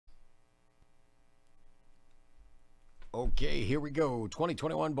Okay, here we go.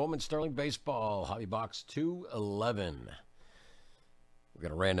 2021 Bowman Sterling Baseball, Hobby Box 211. We're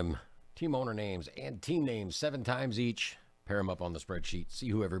going to random team owner names and team names 7 times each. Pair them up on the spreadsheet. See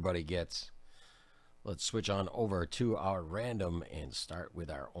who everybody gets. Let's switch on over to our random and start with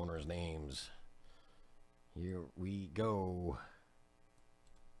our owners' names. Here we go.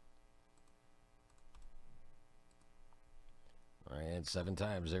 And 7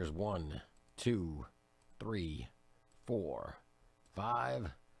 times. There's 1, 2, 3, 4,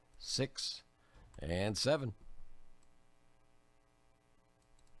 5, 6, and 7.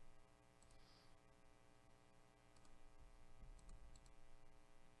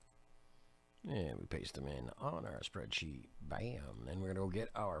 And we paste them in on our spreadsheet. Bam. Then we're going to go get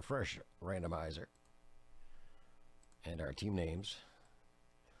our fresh randomizer and our team names.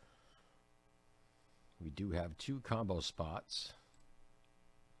 We do have 2 combo spots.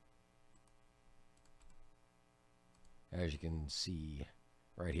 As you can see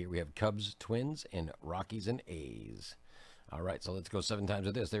right here, we have Cubs, Twins, and Rockies and A's. All right, so let's go 7 times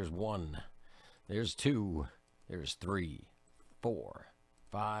with this. There's 1, there's 2, there's 3, 4,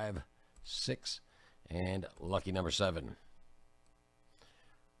 5, 6, and lucky number 7.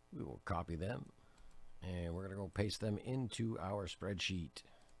 We will copy them, and we're going to go paste them into our spreadsheet.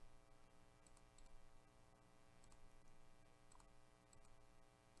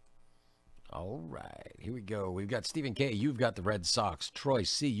 All right, here we go. We've got Stephen K. You've got the Red Sox. Troy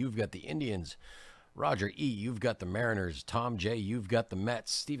C. You've got the Indians. Roger E. You've got the Mariners. Tom J. You've got the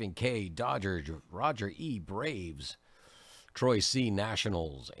Mets. Stephen K. Dodgers. Roger E. Braves. Troy C.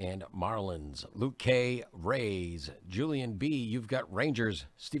 Nationals and Marlins. Luke K. Rays. Julian B. You've got Rangers.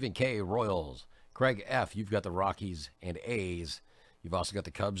 Stephen K. Royals. Craig F. You've got the Rockies and A's. You've also got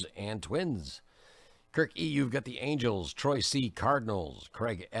the Cubs and Twins. Kirk E., you've got the Angels. Troy C., Cardinals.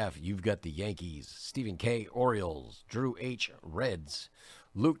 Craig F., you've got the Yankees. Stephen K., Orioles. Drew H., Reds.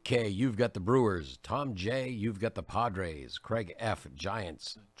 Luke K., you've got the Brewers. Tom J., you've got the Padres. Craig F.,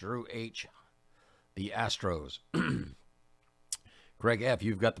 Giants. Drew H., the Astros. Craig F.,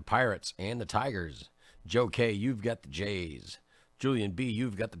 you've got the Pirates and the Tigers. Joe K., you've got the Jays. Julian B.,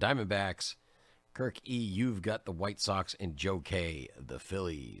 you've got the Diamondbacks. Kirk E., you've got the White Sox. And Joe K., the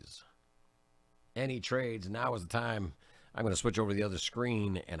Phillies. Any trades, now is the time. I'm going to switch over to the other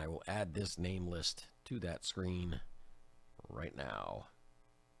screen, and I will add this name list to that screen right now.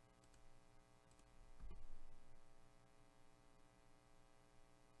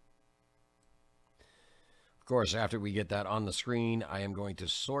 Of course, after we get that on the screen, I am going to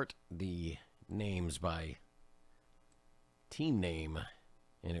sort the names by team name,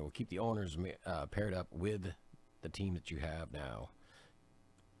 and it will keep the owners paired up with the team that you have now.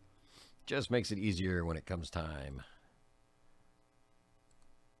 Just makes it easier when it comes time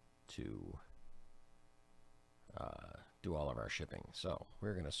to do all of our shipping. So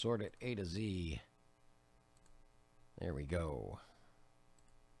we're going to sort it A to Z. There we go.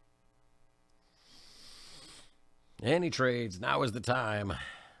 Any trades, now is the time.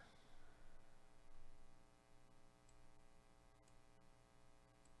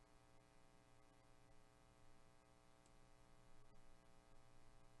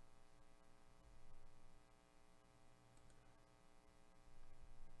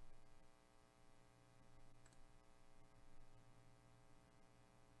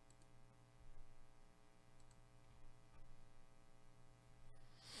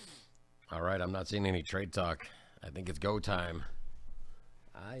 All right, I'm not seeing any trade talk. I think it's go time.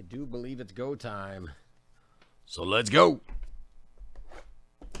 I do believe it's go time. So let's go.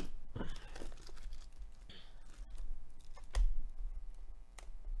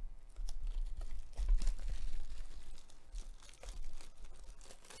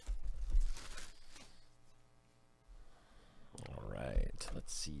 All right,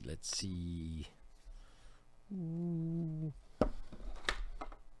 let's see. Ooh.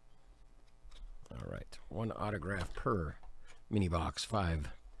 All right, 1 autograph per mini box, 5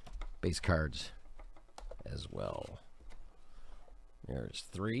 base cards as well. There's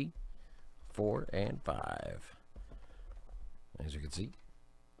 3, 4, and 5. As you can see,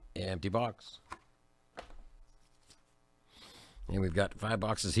 empty box. And we've got 5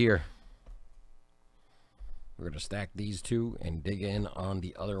 boxes here. We're going to stack these 2 and dig in on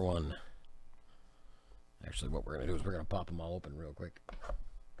the other one. Actually, what we're going to do is we're going to pop them all open real quick.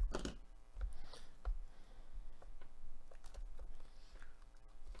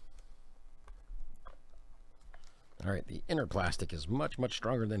 All right, the inner plastic is much, much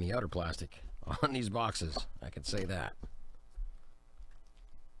stronger than the outer plastic on these boxes. I can say that.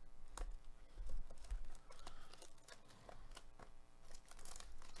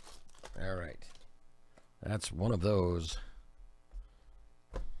 All right. That's one of those.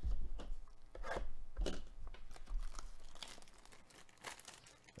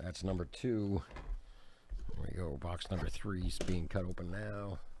 That's number 2. There we go. Box number 3 is being cut open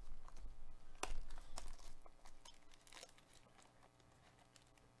now.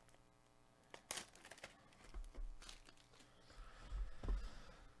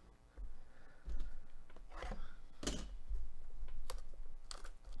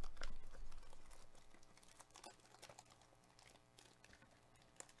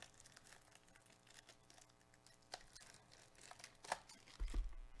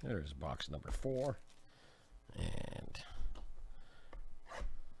 There's box number 4. And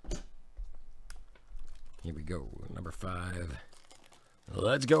here we go. Number 5.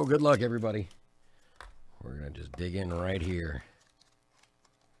 Let's go. Good luck, everybody. We're going to just dig in right here.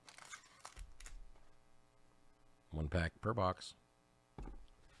 1 pack per box.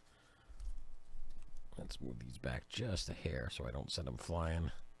 Let's move these back just a hair so I don't send them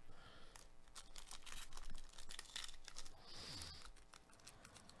flying.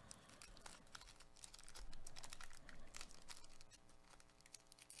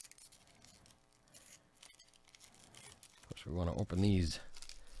 We want to open these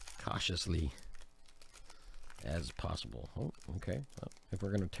cautiously as possible. Oh, okay. Well, if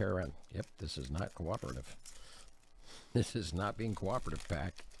we're going to tear around. Yep, this is not cooperative. This is not being cooperative,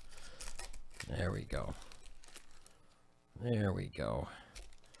 pack. There we go. There we go.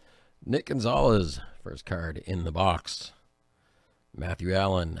 Nick Gonzalez, first card in the box. Matthew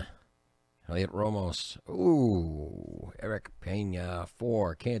Allen. Elliot Ramos. Ooh, Eric Pena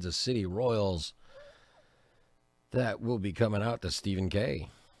for Kansas City Royals. That will be coming out to Stephen K.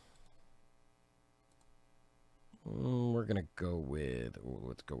 We're going to go with,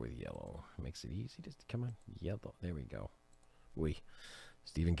 let's go with yellow. Makes it easy. Just come on, yellow. There we go.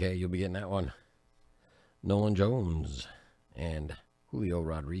 Stephen K, you'll be getting that one. Nolan Jones and Julio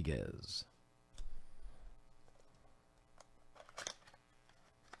Rodriguez.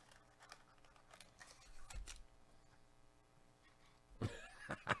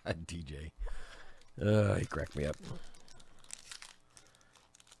 DJ. He cracked me up.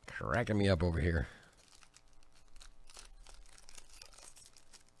 Cracking me up over here.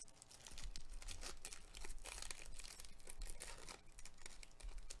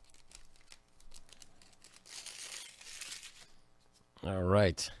 All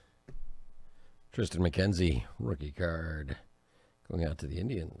right. Tristan McKenzie, rookie card. Going out to the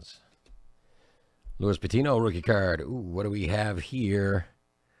Indians. Luis Patino, rookie card. Ooh, what do we have here?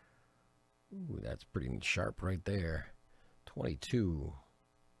 Ooh, that's pretty sharp right there. 22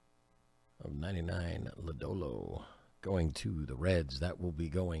 of 99, Lodolo. Going to the Reds. That will be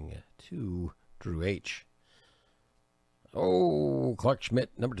going to Drew H. Oh, Clark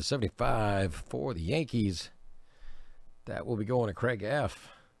Schmidt, number 275 for the Yankees. That will be going to Craig F.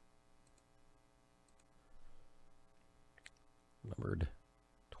 Numbered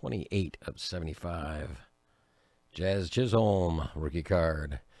 28 of 75. Jazz Chisholm, rookie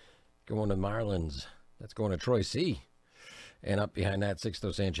card. Going to Marlins. That's going to Troy C. And up behind that,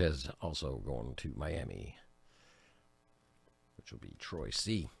 Sixto Sanchez, also going to Miami, which will be Troy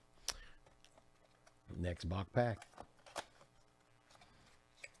C. Next box pack.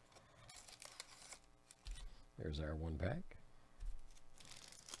 There's our 1 pack.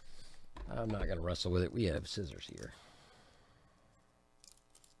 I'm not going to wrestle with it. We have scissors here.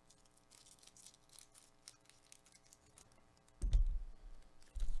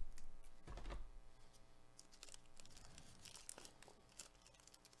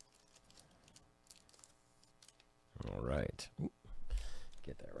 All right.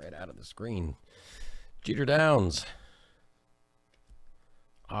 Get that right out of the screen. Jeter Downs.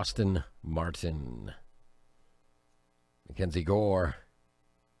 Austin Martin. Mackenzie Gore.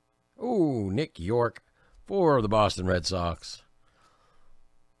 Ooh, Nick York for the Boston Red Sox.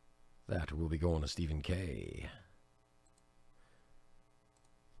 That will be going to Stephen K.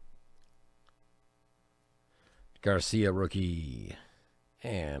 Garcia, rookie.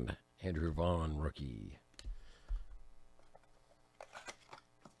 And Andrew Vaughn, rookie.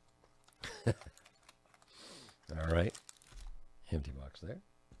 All right. Empty box there.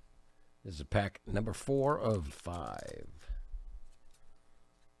 This is pack number 4 of 5.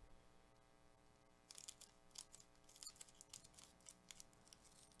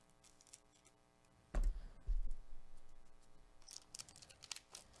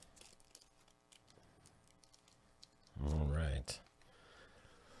 All right.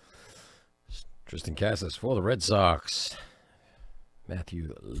 Tristan Casas for the Red Sox.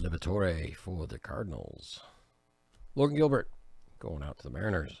 Matthew Liberatore for the Cardinals. Logan Gilbert going out to the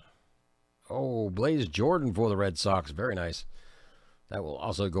Mariners. Oh, Blaze Jordan for the Red Sox. Very nice. That will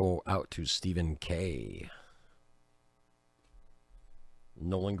also go out to Stephen K.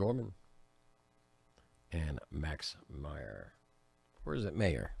 Nolan Gorman. And Max Meyer. Or is it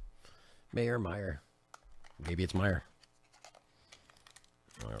Mayer? Meyer. Maybe it's Meyer.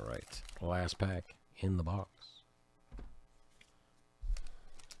 All right. Last pack in the box.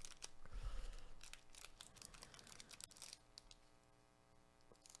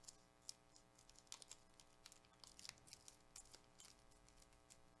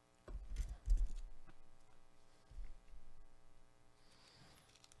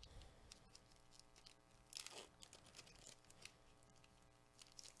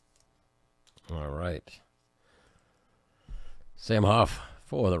 All right. Sam Hoff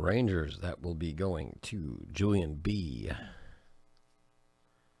for the Rangers. That will be going to Julian B.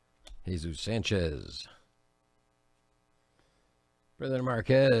 Jesus Sanchez. Brendan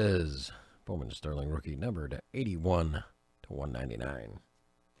Marquez. Bowman Sterling rookie numbered 81 to 199.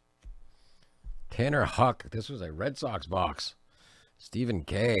 Tanner Huck. This was a Red Sox box. Stephen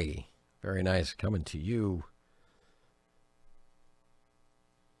K. Very nice. Coming to you.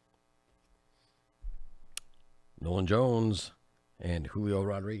 Nolan Jones and Julio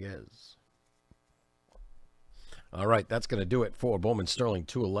Rodriguez. All right, that's going to do it for Bowman Sterling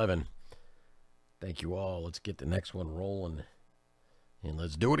 211. Thank you all. Let's get the next one rolling. And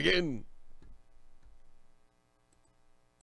let's do it again.